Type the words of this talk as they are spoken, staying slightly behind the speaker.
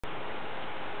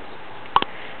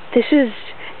This is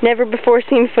never before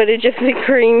seen footage of the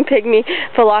green pygmy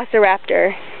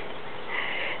velociraptor.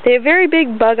 They have very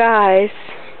big bug eyes.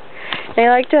 They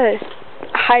like to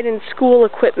hide in school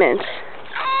equipment.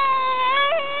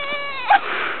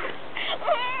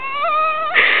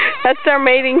 That's their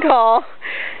mating call.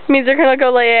 It means they're gonna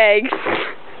go lay eggs.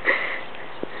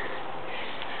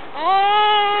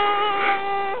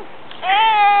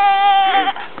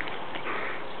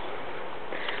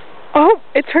 Oh,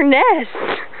 it's her nest.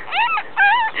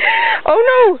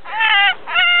 Oh no!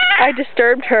 I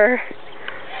disturbed her.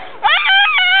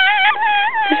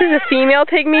 This is a female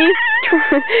pygmy.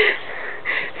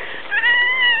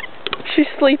 She's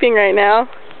sleeping right now.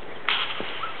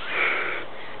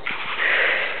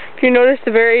 If you notice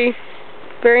the very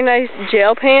nice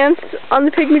jail pants on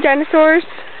the pygmy dinosaurs.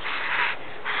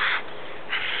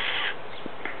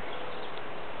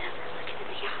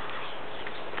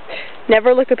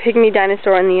 Never look a pygmy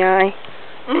dinosaur in the eye.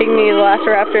 Pygmy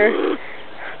velociraptor.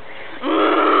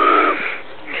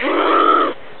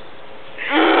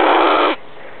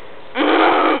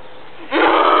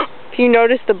 If you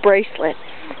notice the bracelets.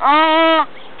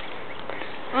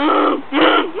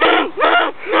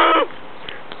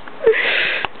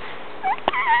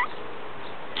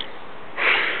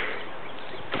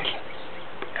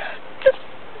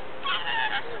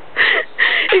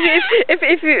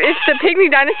 If the pygmy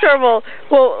dinosaur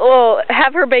will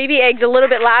have her baby eggs a little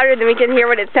bit louder, then we can hear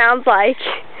what it sounds like.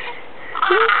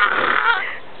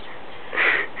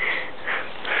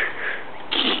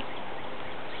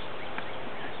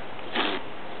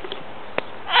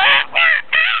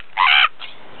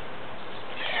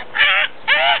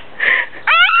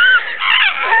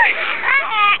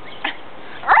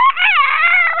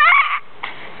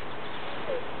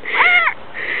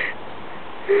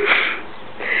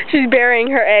 She's burying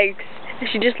her eggs.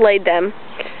 She just laid them.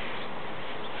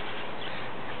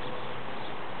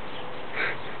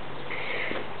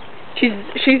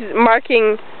 She's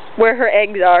marking where her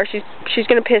eggs are. She's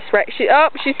gonna piss right. She's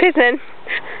pissing.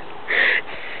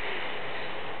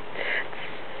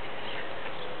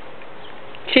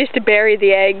 She has to bury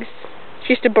the eggs.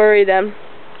 She has to bury them.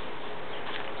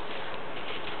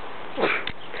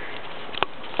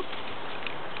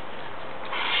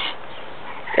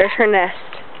 There's her nest.